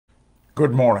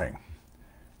Good morning.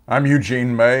 I'm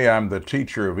Eugene May. I'm the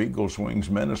teacher of Eagles Wings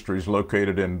Ministries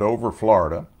located in Dover,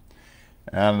 Florida.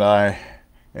 And I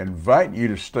invite you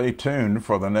to stay tuned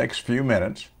for the next few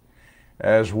minutes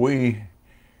as we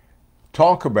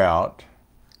talk about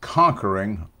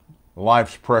conquering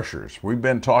life's pressures. We've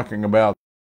been talking about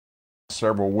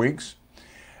several weeks,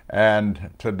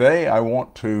 and today I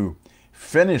want to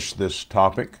finish this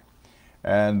topic,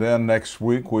 and then next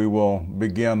week we will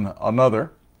begin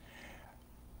another.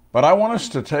 But I want us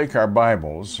to take our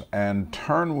Bibles and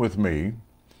turn with me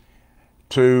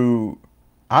to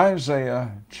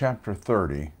Isaiah chapter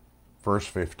 30, verse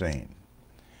 15.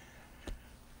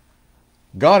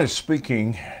 God is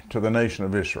speaking to the nation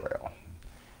of Israel,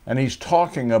 and He's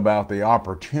talking about the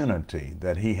opportunity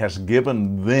that He has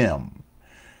given them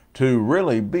to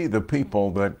really be the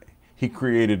people that He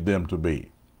created them to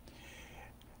be.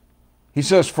 He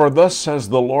says, "For thus says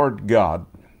the Lord God,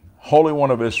 Holy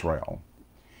One of Israel,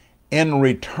 in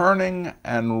returning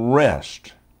and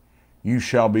rest you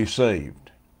shall be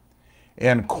saved.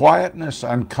 In quietness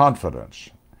and confidence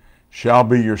shall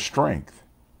be your strength,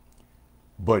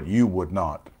 but you would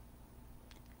not."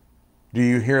 Do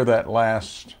you hear that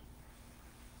last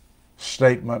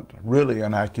statement? Really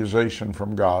an accusation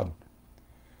from God,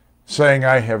 saying,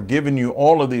 I have given you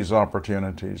all of these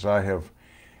opportunities. I have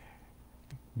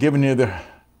given you the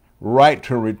right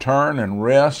to return and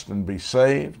rest and be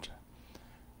saved,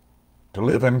 to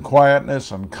live in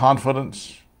quietness and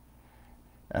confidence,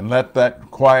 and let that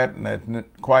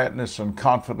quietness and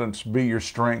confidence be your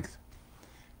strength.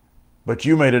 But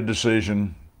you made a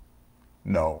decision,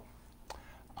 no,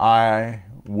 I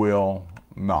will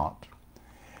not.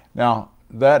 Now,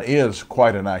 that is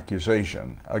quite an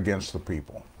accusation against the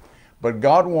people. But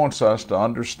God wants us to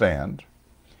understand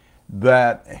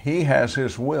that He has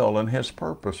His will and His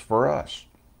purpose for us.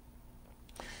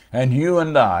 And you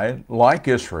and I, like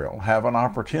Israel, have an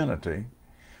opportunity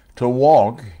to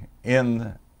walk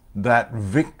in that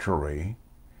victory,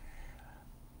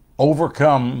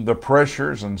 overcome the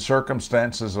pressures and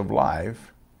circumstances of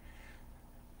life,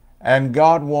 and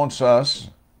God wants us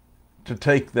to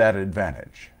take that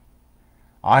advantage.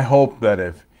 I hope that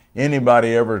if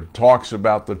anybody ever talks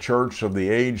about the church of the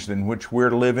age in which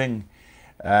we're living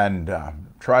and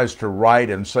tries to write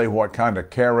and say what kind of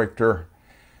character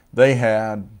they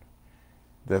had,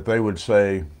 that they would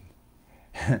say,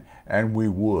 and we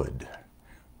would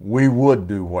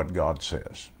do what God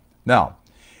says. Now,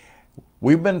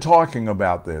 we've been talking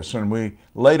about this, and we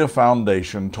laid a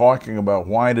foundation talking about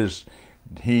why does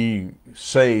He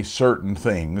say certain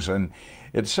things. And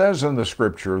it says in the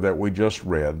scripture that we just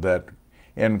read that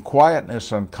in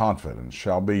quietness and confidence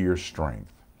shall be your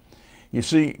strength. You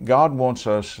see, God wants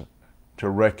us to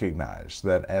recognize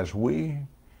that as we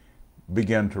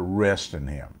begin to rest in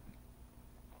Him,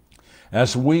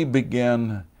 as we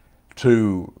begin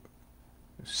to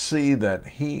see that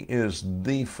He is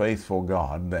the faithful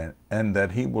God and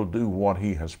that He will do what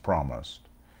He has promised,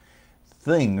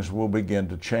 things will begin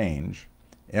to change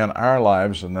in our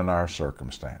lives and in our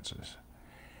circumstances.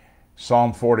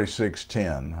 Psalm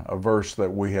 46:10, a verse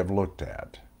that we have looked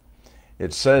at,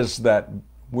 it says that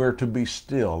we're to be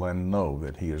still and know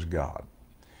that He is God.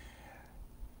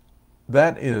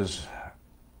 That is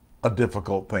a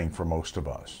difficult thing for most of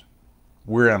us.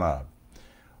 We're in a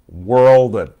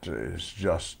world that is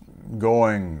just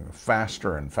going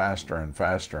faster and faster and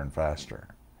faster and faster.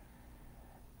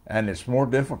 And it's more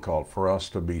difficult for us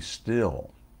to be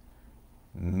still,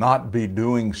 not be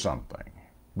doing something,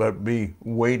 but be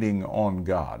waiting on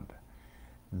God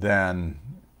than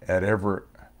in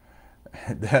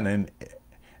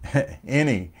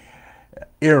any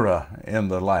era in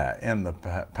the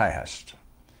past.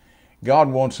 God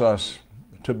wants us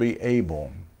to be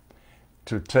able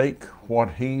to take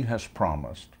what He has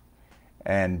promised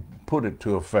and put it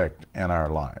to effect in our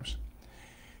lives.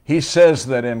 He says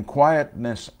that in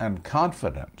quietness and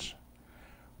confidence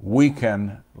we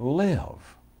can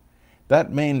live.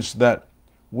 That means that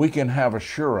we can have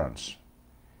assurance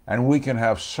and we can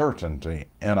have certainty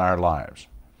in our lives.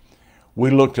 We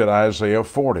looked at Isaiah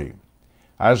 40.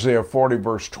 Isaiah 40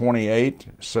 verse 28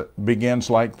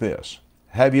 begins like this: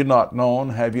 "Have you not known?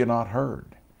 Have you not heard?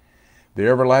 The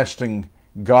everlasting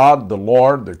God, the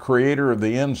Lord, the Creator of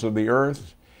the ends of the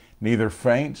earth, neither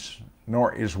faints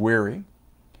nor is weary.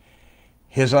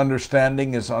 His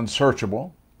understanding is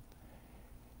unsearchable.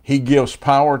 He gives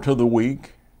power to the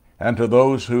weak, and to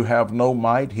those who have no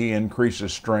might He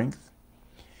increases strength.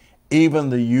 Even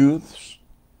the youths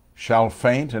shall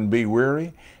faint and be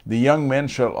weary. The young men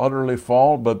shall utterly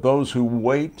fall, but those who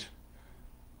wait,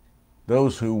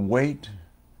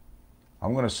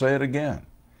 I'm going to say it again,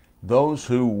 those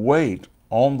who wait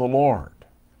on the Lord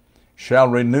shall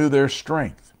renew their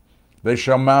strength. They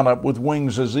shall mount up with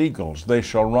wings as eagles. They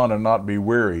shall run and not be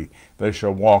weary. They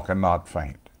shall walk and not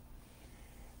faint.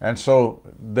 And so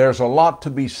there's a lot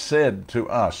to be said to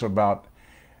us about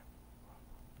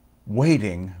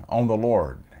waiting on the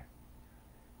Lord,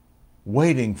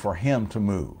 waiting for Him to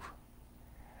move.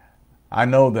 I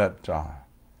know that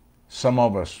some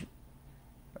of us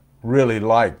really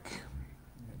like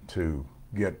to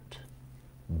get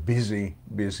busy.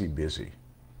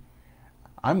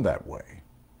 I'm that way.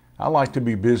 I like to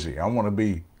be busy. I want to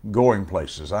be going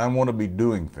places. I want to be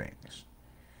doing things.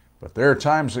 But there are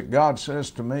times that God says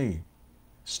to me,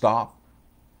 stop.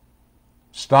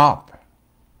 Stop.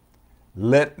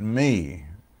 Let me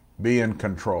be in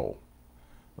control.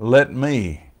 Let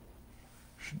me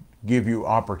give you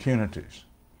opportunities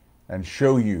and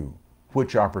show you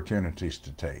which opportunities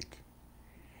to take.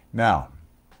 Now,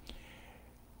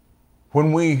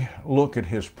 when we look at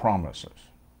His promises,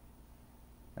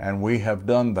 and we have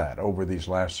done that over these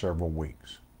last several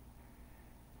weeks,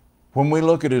 when we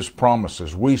look at His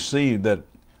promises, we see that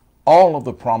all of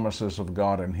the promises of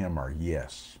God in Him are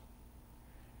yes.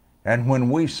 And when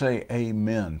we say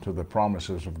amen to the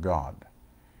promises of God,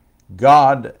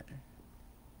 God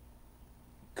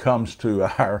comes to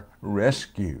our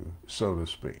rescue, so to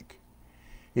speak.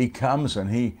 He comes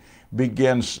and He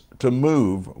begins to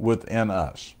move within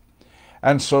us.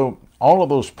 And so all of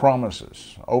those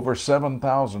promises, over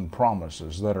 7,000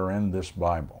 promises that are in this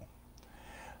Bible,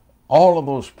 all of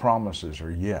those promises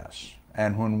are yes.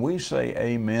 And when we say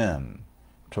amen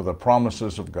to the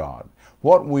promises of God,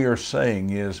 what we are saying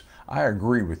is, I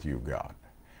agree with you, God.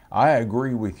 I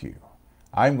agree with you.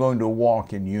 I'm going to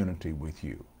walk in unity with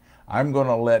you. I'm going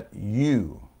to let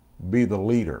you be the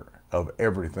leader of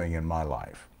everything in my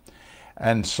life.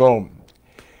 And so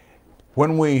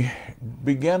when we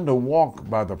begin to walk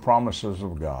by the promises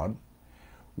of God,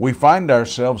 we find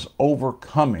ourselves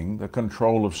overcoming the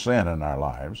control of sin in our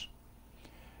lives.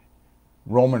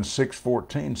 Romans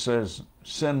 6:14 says,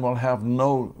 sin will have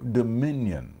no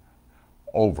dominion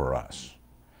over us.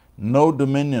 No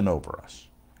dominion over us.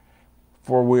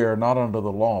 For we are not under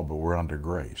the law, but we're under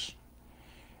grace.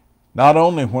 Not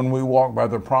only when we walk by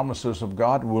the promises of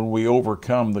God will we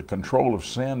overcome the control of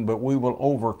sin, but we will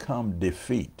overcome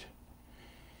defeat.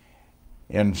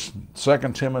 In 2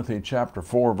 Timothy chapter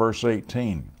 4, verse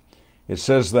 18, it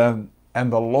says that,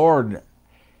 and the Lord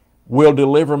will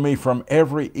deliver me from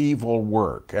every evil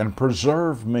work and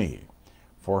preserve me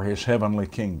for His heavenly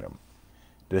kingdom.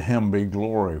 To Him be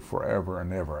glory forever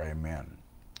and ever. Amen.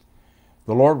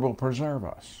 The Lord will preserve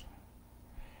us.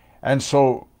 And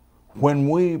so when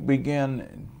we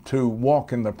begin to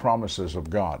walk in the promises of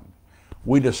God,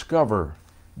 we discover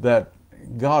that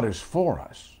God is for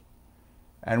us,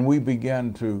 and we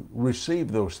begin to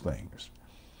receive those things.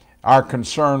 Our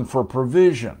concern for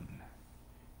provision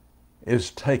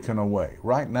is taken away.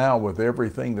 Right now, with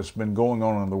everything that's been going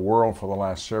on in the world for the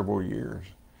last several years,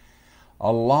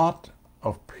 a lot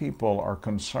of people are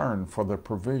concerned for the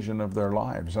provision of their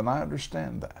lives, and I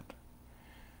understand that.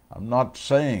 I'm not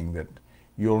saying that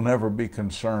you'll never be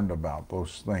concerned about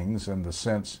those things in the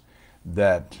sense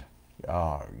that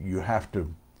you have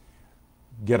to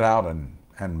get out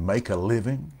and make a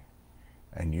living,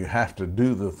 and you have to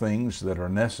do the things that are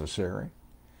necessary.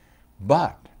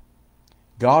 But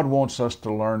God wants us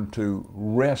to learn to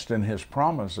rest in His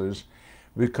promises,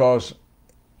 because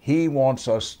He wants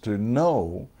us to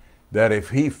know that if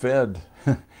He fed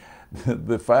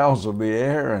the fowls of the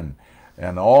air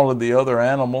and all of the other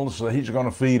animals, He's going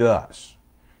to feed us.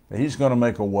 He's going to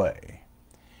make a way.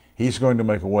 He's going to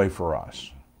make a way for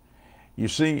us. You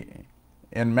see,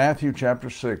 in Matthew chapter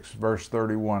 6, verse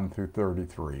 31 through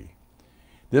 33,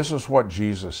 this is what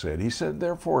Jesus said. He said,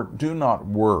 therefore, do not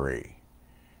worry,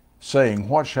 saying,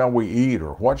 what shall we eat,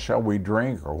 or what shall we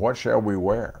drink, or what shall we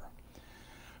wear?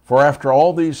 For after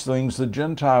all these things the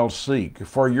Gentiles seek,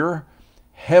 for your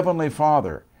heavenly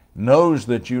Father knows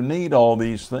that you need all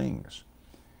these things.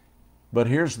 But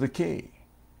here's the key.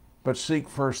 But seek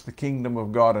first the kingdom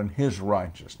of God and His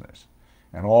righteousness,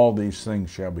 and all these things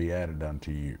shall be added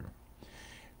unto you.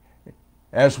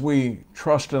 As we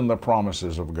trust in the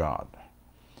promises of God,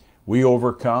 we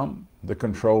overcome the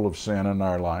control of sin in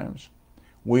our lives.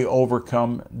 We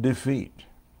overcome defeat.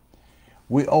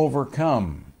 We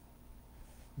overcome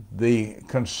the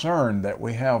concern that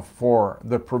we have for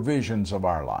the provisions of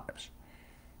our lives.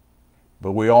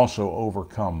 But we also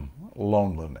overcome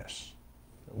loneliness.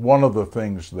 One of the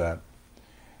things that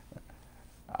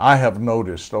I have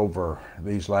noticed over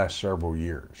these last several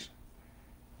years,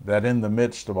 that in the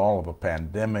midst of all of the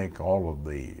pandemic, all of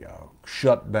the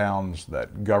shutdowns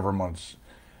that governments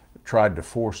tried to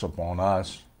force upon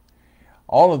us.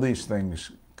 All of these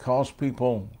things cause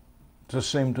people to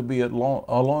seem to be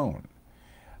alone.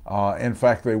 In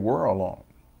fact, they were alone.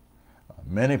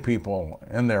 Many people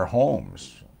in their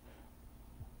homes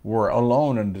were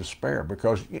alone in despair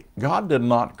because God did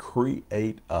not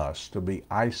create us to be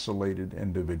isolated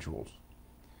individuals.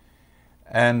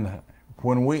 And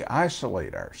when we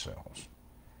isolate ourselves,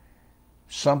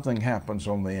 something happens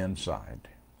on the inside.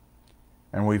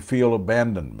 And we feel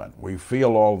abandonment. We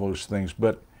feel all those things.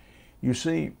 But you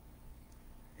see,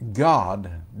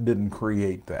 God didn't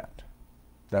create that.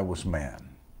 That was man.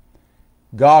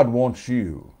 God wants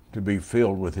you to be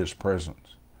filled with His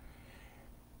presence.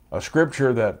 A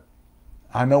scripture that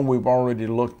I know we've already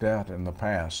looked at in the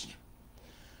past,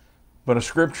 but a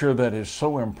scripture that is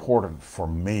so important for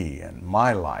me and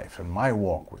my life and my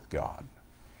walk with God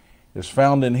is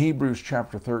found in Hebrews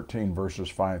chapter 13, verses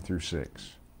 5 through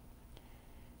 6.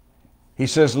 He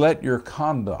says, "Let your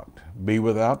conduct be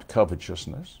without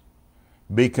covetousness.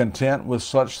 Be content with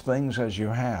such things as you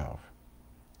have."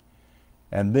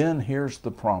 And then here's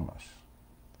the promise.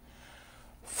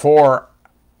 "For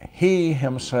He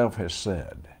Himself has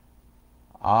said,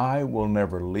 I will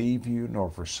never leave you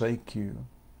nor forsake you."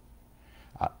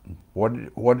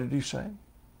 What did He say?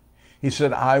 He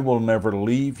said, "I will never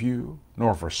leave you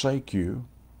nor forsake you,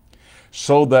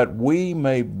 so that we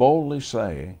may boldly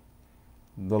say,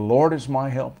 the Lord is my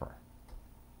helper,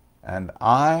 and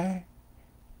I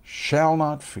shall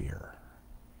not fear.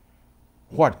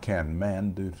 What can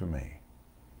man do to me?"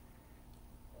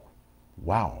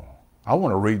 Wow. I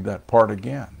want to read that part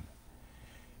again.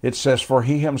 It says, "For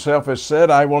He Himself has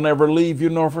said, I will never leave you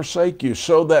nor forsake you,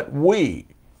 so that we,"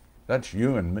 that's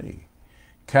you and me,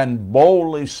 "can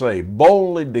boldly say,"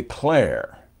 boldly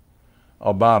declare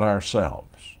about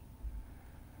ourselves,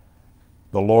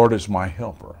 "The Lord is my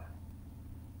helper.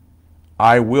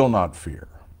 I will not fear."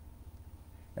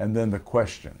 And then the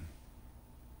question,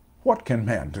 what can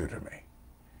man do to me?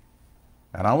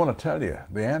 And I want to tell you,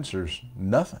 the answer is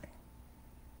nothing.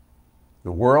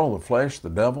 The world, the flesh,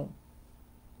 the devil,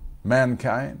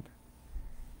 mankind,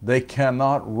 they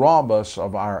cannot rob us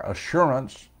of our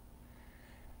assurance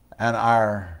and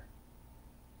our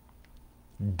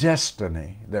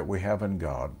destiny that we have in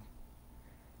God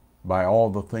by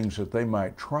all the things that they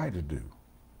might try to do.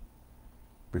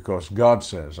 Because God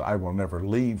says, "I will never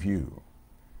leave you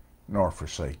nor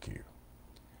forsake you."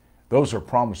 Those are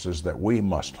promises that we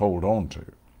must hold on to.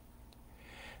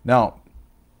 Now,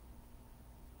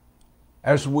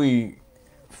 as we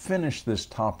finish this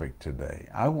topic today,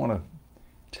 I want to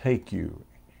take you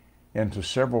into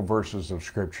several verses of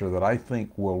Scripture that I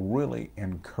think will really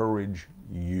encourage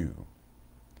you.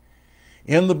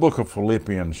 In the book of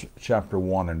Philippians chapter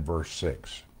 1 and verse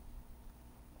 6,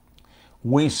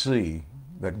 we see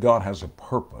that God has a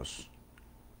purpose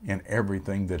in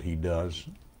everything that He does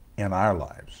in our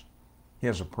lives. He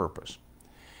has a purpose.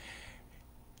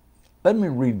 Let me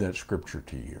read that scripture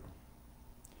to you.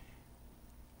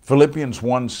 Philippians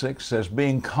 1:6 says,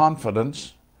 "Being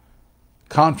confident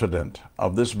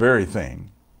of this very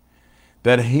thing,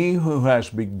 that He who has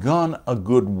begun a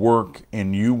good work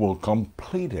in you will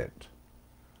complete it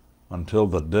until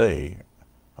the day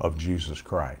of Jesus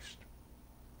Christ."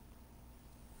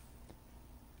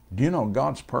 Do you know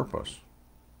God's purpose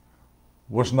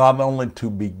was not only to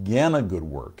begin a good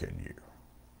work in you,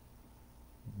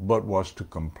 but was to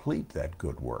complete that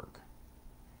good work?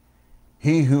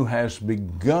 He who has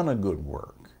begun a good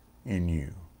work in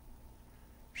you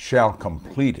shall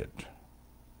complete it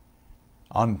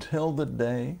until the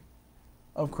day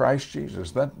of Christ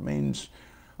Jesus. That means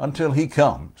until He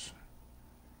comes.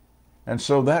 And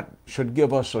so that should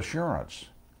give us assurance,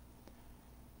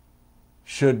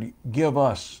 should give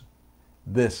us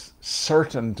this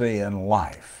certainty in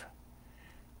life.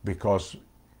 Because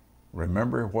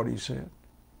remember what He said?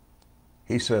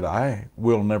 He said, "I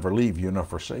will never leave you nor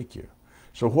forsake you."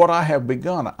 So what I have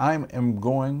begun, I am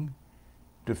going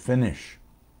to finish.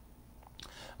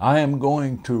 I am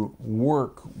going to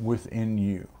work within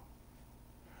you.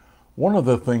 One of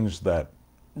the things that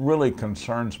really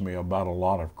concerns me about a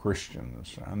lot of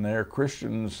Christians, and they're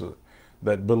Christians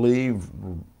that believe,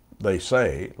 they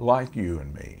say, like you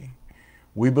and me,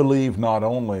 we believe not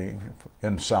only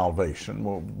in salvation,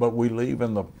 but we believe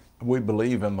in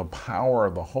the power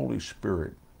of the Holy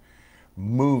Spirit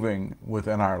moving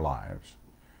within our lives.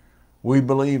 We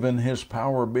believe in His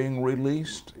power being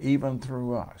released even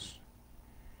through us.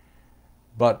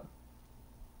 But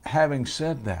having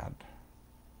said that,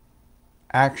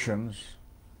 actions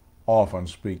often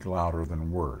speak louder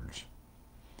than words.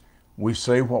 We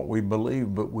say what we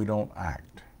believe, but we don't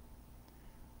act.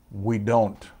 we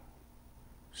don't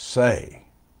say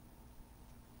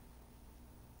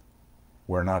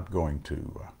we're not going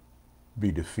to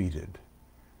be defeated.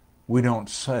 We don't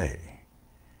say,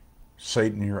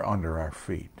 Satan, you're under our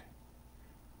feet.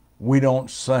 We don't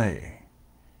say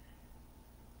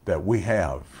that we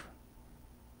have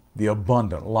the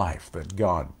abundant life that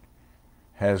God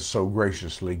has so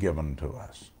graciously given to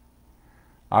us.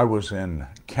 I was in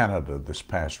Canada this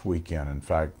past weekend. In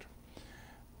fact,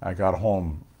 I got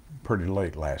home pretty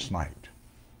late last night.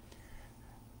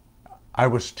 I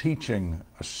was teaching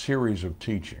a series of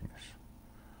teachings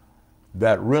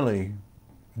that really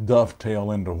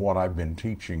dovetail into what I've been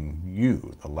teaching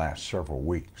you the last several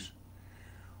weeks.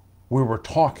 We were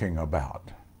talking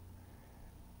about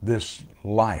this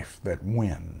life that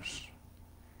wins.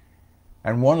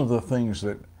 And one of the things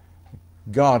that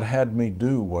God had me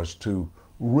do was to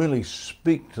really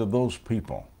speak to those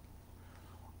people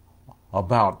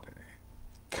about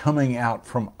coming out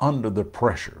from under the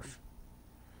pressures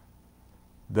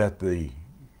that the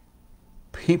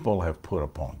people have put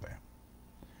upon them,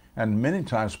 and many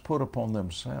times put upon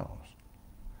themselves.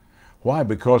 Why?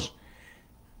 Because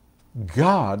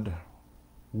God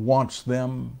wants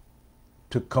them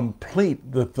to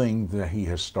complete the thing that He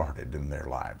has started in their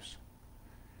lives.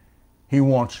 He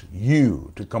wants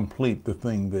you to complete the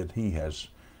thing that He has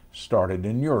started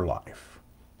in your life.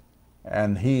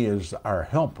 And He is our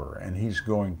helper, and He's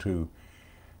going to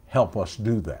help us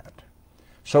do that.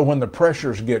 So when the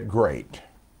pressures get great,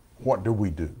 what do we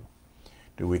do?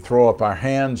 Do we throw up our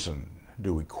hands and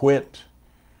do we quit?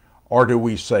 Or do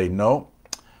we say, no,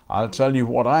 I'll tell you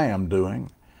what I am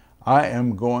doing. I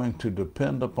am going to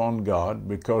depend upon God,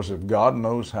 because if God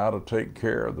knows how to take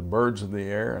care of the birds of the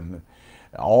air and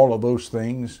all of those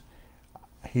things,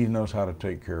 He knows how to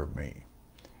take care of me.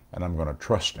 And I'm going to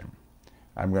trust Him.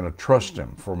 I'm going to trust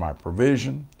Him for my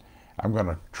provision. I'm going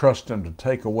to trust Him to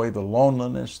take away the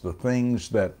loneliness, the things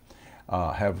that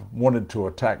have wanted to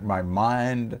attack my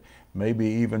mind, maybe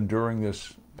even during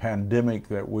this pandemic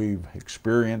that we've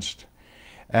experienced,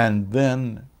 and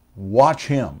then watch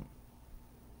Him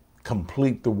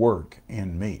complete the work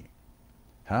in me.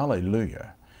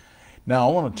 Hallelujah. Now,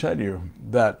 I want to tell you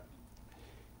that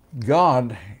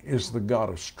God is the God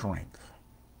of strength.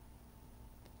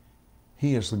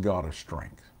 He is the God of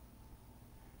strength.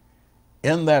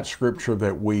 In that scripture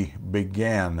that we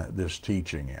began this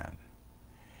teaching in,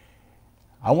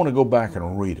 I want to go back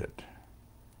and read it.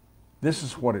 This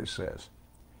is what it says.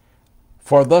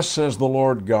 For thus says the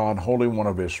Lord God, Holy One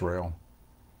of Israel,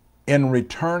 in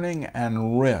returning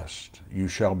and rest you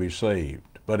shall be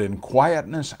saved, but in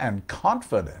quietness and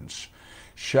confidence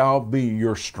shall be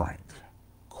your strength.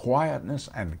 Quietness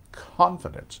and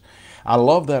confidence. I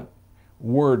love that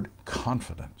word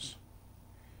confidence,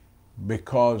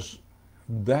 because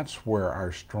that's where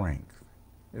our strength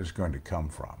is going to come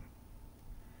from.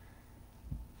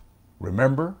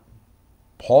 Remember,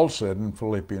 Paul said in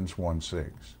Philippians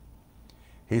 1:6,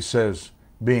 he says,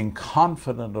 being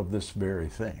confident of this very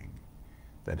thing,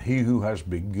 that He who has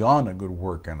begun a good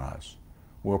work in us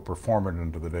will perform it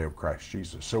unto the day of Christ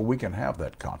Jesus. So we can have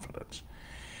that confidence.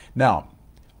 Now,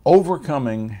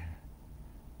 overcoming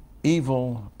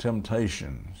evil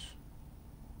temptations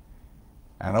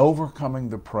and overcoming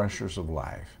the pressures of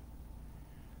life,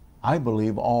 I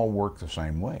believe all work the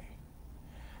same way.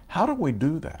 How do we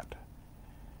do that?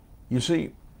 You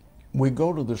see, we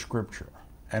go to the scripture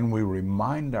and we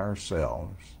remind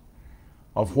ourselves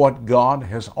of what God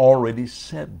has already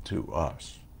said to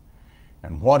us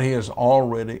and what He has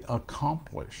already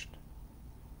accomplished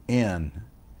in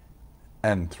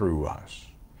and through us.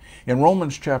 In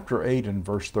Romans chapter 8 and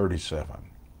verse 37,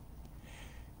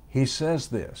 he says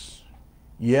this,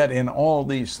 yet in all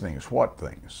these things, what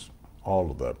things? All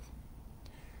of the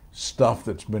stuff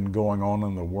that's been going on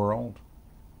in the world,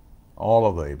 all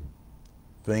of the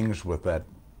things with that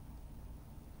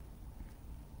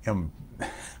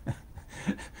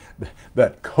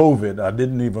that COVID, I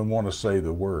didn't even want to say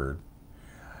the word.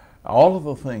 All of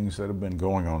the things that have been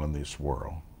going on in this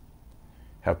world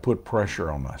have put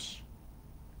pressure on us.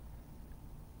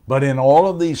 But in all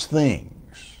of these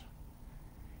things,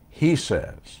 he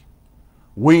says,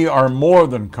 we are more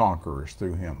than conquerors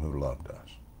through Him who loved us.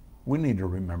 We need to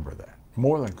remember that.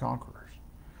 More than conquerors.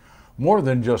 More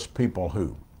than just people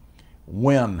who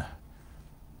win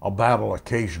a battle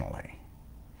occasionally.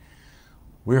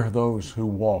 We're those who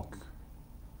walk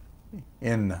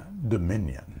in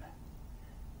dominion,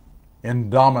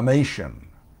 in domination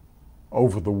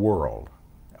over the world,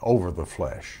 over the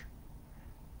flesh,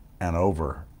 and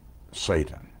over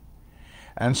Satan.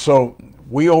 And so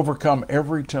we overcome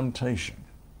every temptation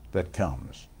that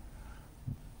comes.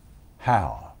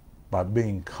 How? by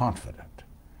being confident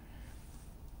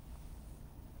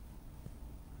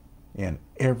in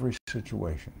every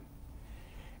situation,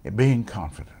 and being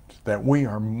confident that we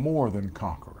are more than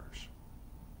conquerors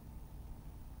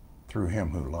through him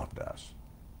who loved us,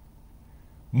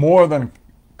 more than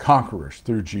conquerors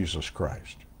through Jesus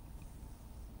Christ.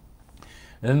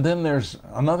 And then there's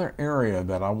another area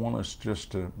that I want us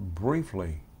just to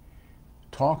briefly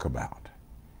talk about,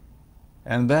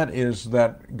 and that is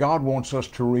that God wants us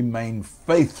to remain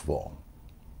faithful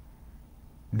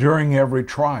during every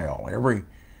trial, every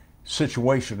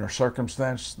situation or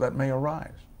circumstance that may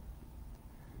arise.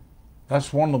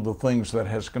 That's one of the things that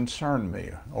has concerned me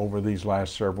over these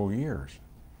last several years,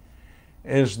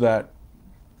 is that,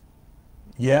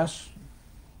 yes,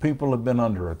 people have been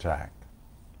under attack,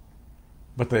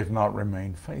 but they've not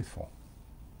remained faithful.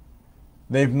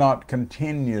 They've not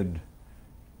continued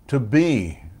to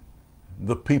be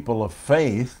the people of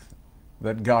faith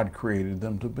that God created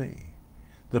them to be.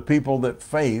 The people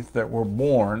that were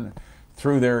born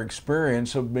through their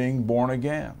experience of being born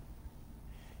again.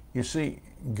 You see,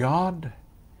 God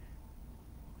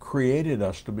created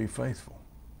us to be faithful.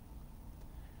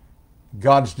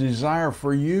 God's desire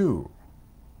for you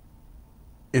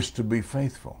is to be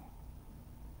faithful.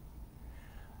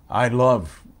 I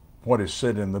love what is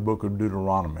said in the book of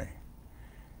Deuteronomy.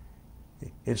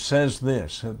 It says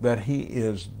this, that he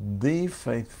is the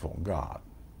faithful God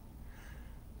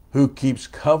who keeps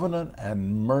covenant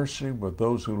and mercy with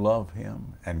those who love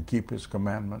him and keep his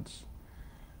commandments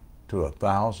to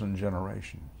 1,000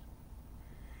 generations.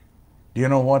 Do you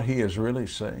know what he is really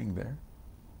saying there?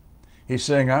 He's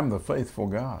saying, I'm the faithful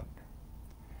God,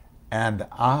 and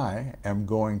I am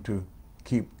going to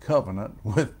keep covenant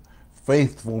with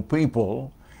faithful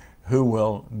people who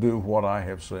will do what I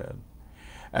have said.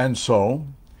 And so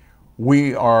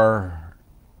we are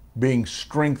being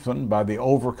strengthened by the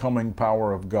overcoming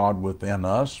power of God within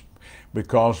us,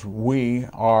 because we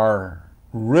are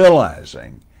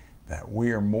realizing that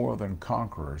we are more than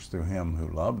conquerors through him who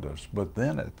loved us. But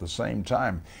then at the same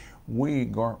time,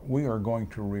 we are going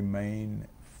to remain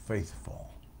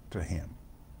faithful to him.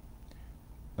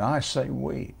 Now I say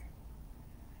we,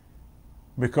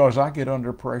 because I get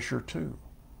under pressure too.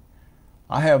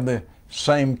 I have the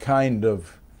same kind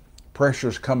of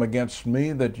pressures come against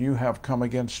me that you have come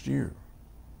against you.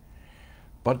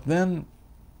 But then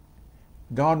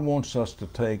God wants us to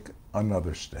take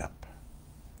another step.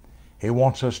 He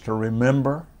wants us to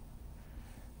remember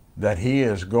that he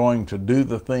is going to do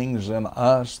the things in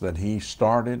us that he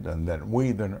started, and that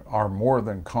we are more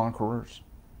than conquerors.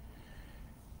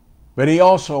 But he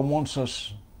also wants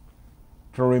us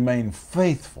to remain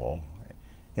faithful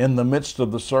in the midst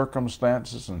of the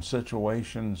circumstances and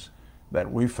situations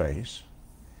that we face.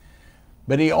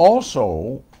 But he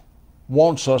also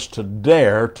wants us to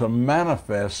dare to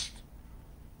manifest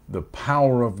the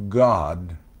power of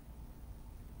God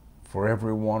for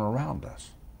everyone around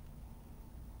us.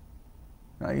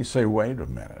 Now you say, wait a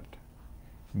minute.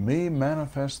 Me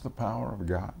manifest the power of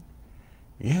God?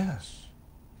 Yes.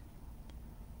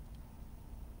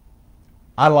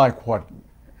 I like what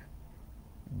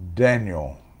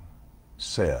Daniel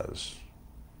says.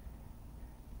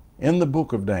 In the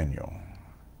book of Daniel,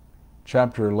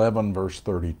 chapter 11, verse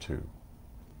 32,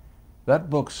 that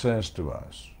book says to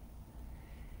us,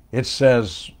 it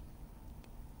says,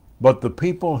 but the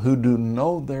people who do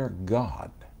know their God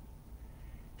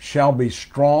shall be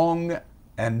strong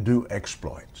and do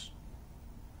exploits.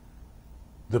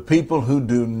 The people who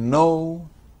do know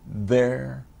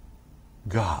their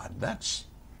God. That's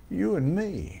you and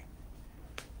me.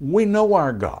 We know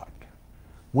our God.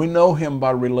 We know him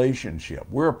by relationship.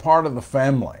 We're a part of the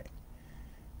family.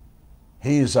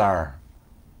 He's our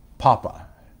papa.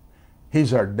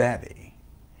 He's our daddy.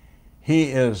 He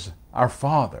is our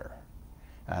father.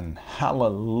 And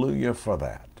hallelujah for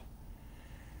that.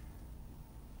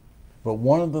 But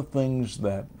one of the things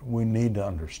that we need to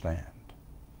understand,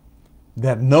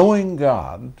 that knowing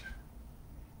God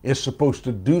is supposed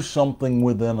to do something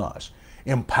within us,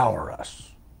 empower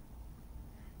us.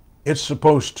 It's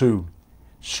supposed to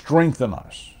strengthen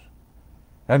us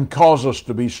and cause us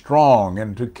to be strong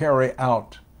and to carry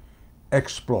out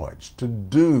exploits, to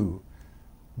do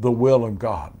the will of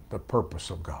God, the purpose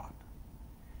of God.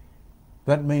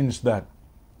 That means that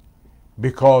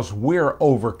because we're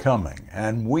overcoming,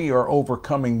 and we are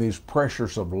overcoming these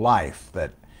pressures of life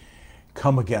that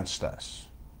come against us,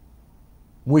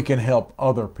 we can help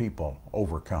other people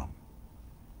overcome.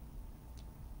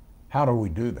 How do we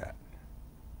do that?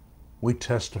 We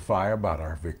testify about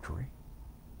our victory.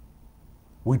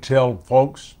 We tell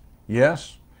folks,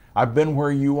 yes, I've been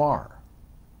where you are,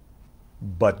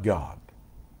 but God.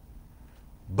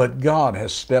 But God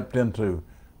has stepped into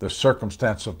the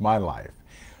circumstance of my life.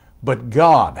 But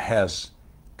God has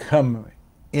come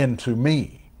into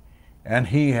me, and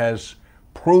He has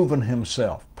proven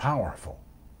Himself powerful,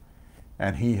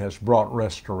 and He has brought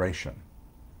restoration.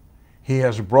 He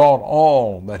has brought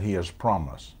all that He has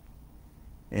promised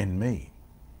in me,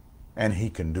 and He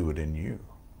can do it in you.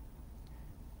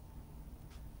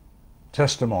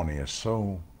 Testimony is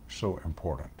so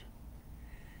important.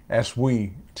 As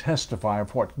we testify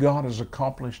of what God has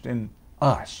accomplished in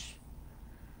us.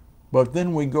 But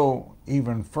then we go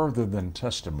even further than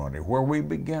testimony, where we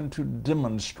begin to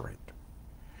demonstrate,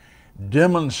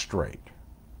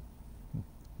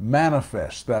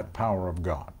 manifest that power of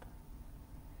God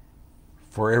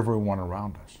for everyone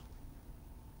around us.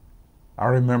 I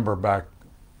remember back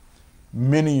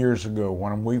many years ago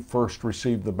when we first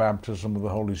received the baptism of the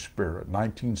Holy Spirit,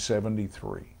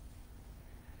 1973.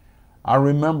 I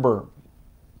remember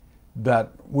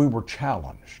that we were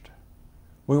challenged.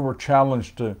 We were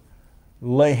challenged to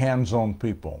lay hands on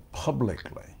people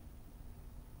publicly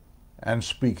and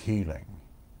speak healing.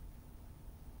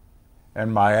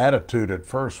 And my attitude at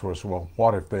first was, well,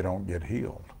 what if they don't get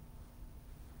healed?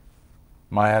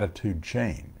 My attitude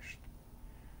changed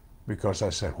because I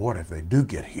said, what if they do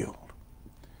get healed?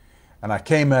 And I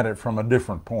came at it from a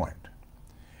different point.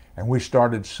 And we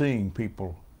started seeing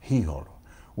people healed.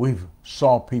 We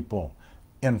saw people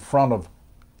in front of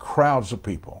crowds of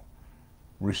people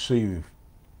receive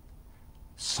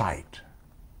sight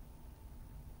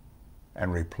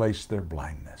and replace their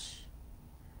blindness.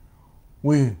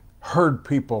 We heard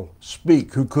people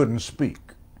speak who couldn't speak.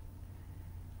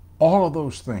 All of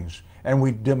those things, and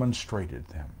we demonstrated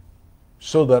them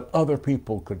so that other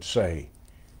people could say,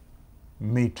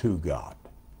 me too, God.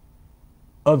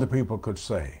 Other people could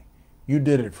say, you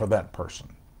did it for that person.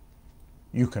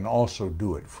 You can also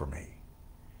do it for me.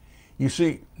 You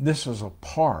see, this is a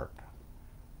part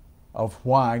of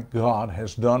why God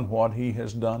has done what He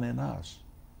has done in us.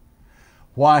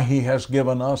 Why He has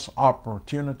given us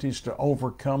opportunities to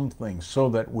overcome things so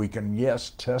that we can,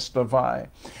 yes, testify,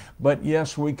 but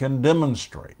yes, we can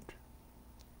demonstrate.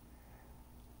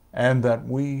 And that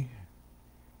we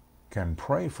can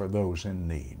pray for those in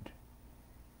need.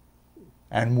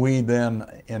 And we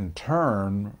then, in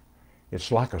turn,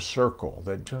 it's like a circle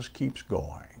that just keeps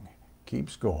going,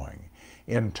 keeps going.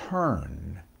 In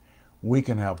turn, we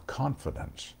can have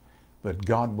confidence that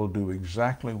God will do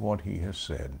exactly what He has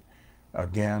said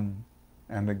again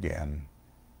and again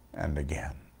and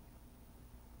again.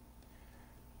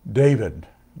 David,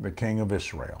 the king of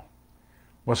Israel,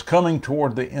 was coming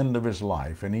toward the end of his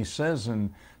life, and he says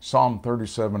in Psalm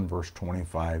 37, verse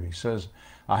 25, he says,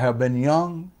 I have been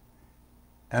young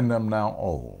and am now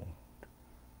old,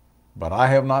 but I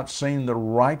have not seen the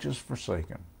righteous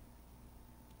forsaken,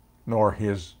 nor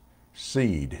his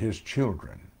seed, his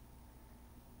children,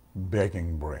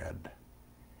 begging bread.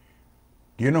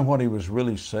 Do you know what he was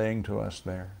really saying to us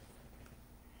there?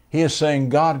 He is saying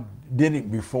God did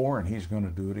it before and He's going to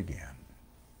do it again.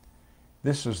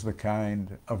 This is the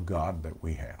kind of God that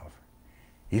we have.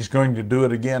 He's going to do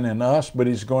it again in us, but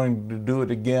He's going to do it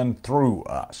again through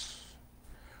us,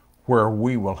 where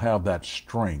we will have that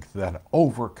strength, that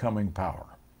overcoming power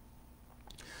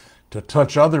to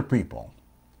touch other people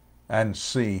and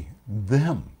see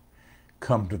them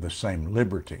come to the same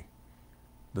liberty,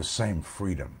 the same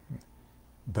freedom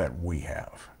that we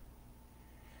have.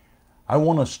 I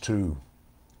want us to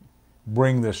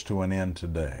bring this to an end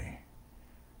today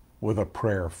with a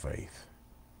prayer of faith.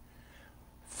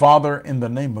 Father, in the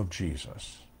name of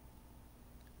Jesus,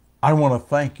 I want to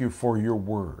thank You for Your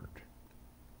word.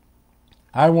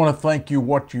 I want to thank You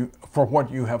for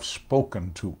what You have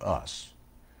spoken to us,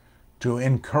 to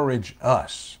encourage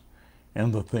us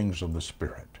in the things of the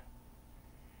Spirit.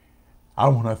 I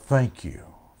want to thank You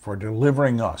for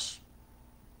delivering us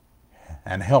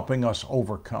and helping us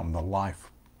overcome the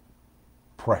life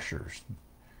pressures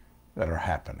that are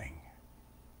happening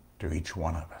to each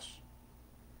one of us.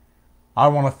 I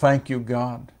want to thank You,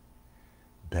 God,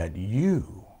 that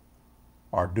You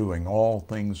are doing all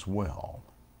things well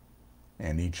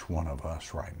in each one of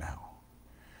us right now.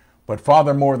 But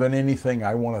Father, more than anything,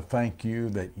 I want to thank You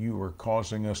that You are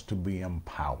causing us to be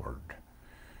empowered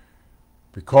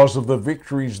because of the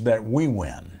victories that we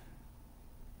win,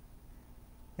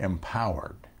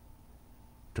 empowered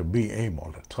to be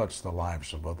able to touch the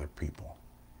lives of other people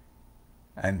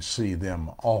and see them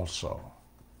also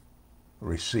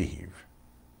receive,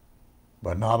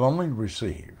 but not only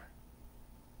receive,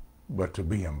 but to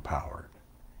be empowered.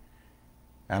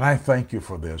 And I thank You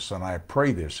for this, and I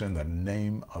pray this in the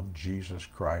name of Jesus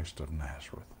Christ of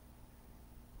Nazareth.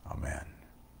 Amen.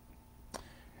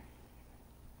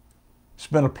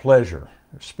 been a pleasure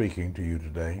speaking to you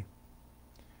today.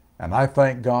 And I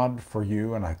thank God for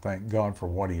you, and I thank God for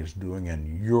what He is doing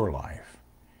in your life.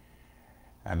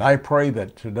 And I pray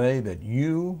that today that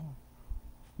you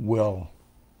will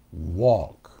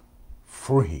walk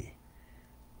free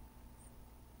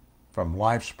from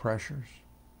life's pressures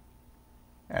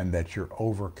and that you're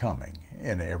overcoming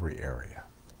in every area.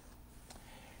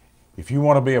 If you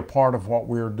want to be a part of what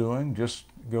we're doing, just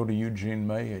go to Eugene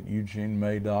May at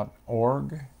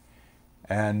eugenemay.org,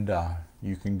 and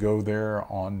you can go there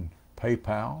on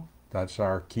PayPal. That's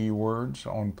our keywords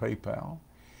on PayPal,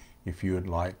 if you would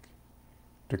like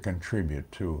to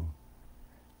contribute to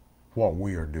what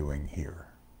we are doing here.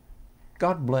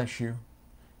 God bless you.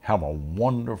 Have a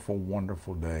wonderful,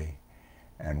 wonderful day,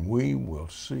 and we will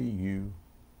see you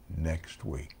next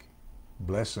week.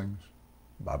 Blessings.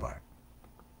 Bye-bye.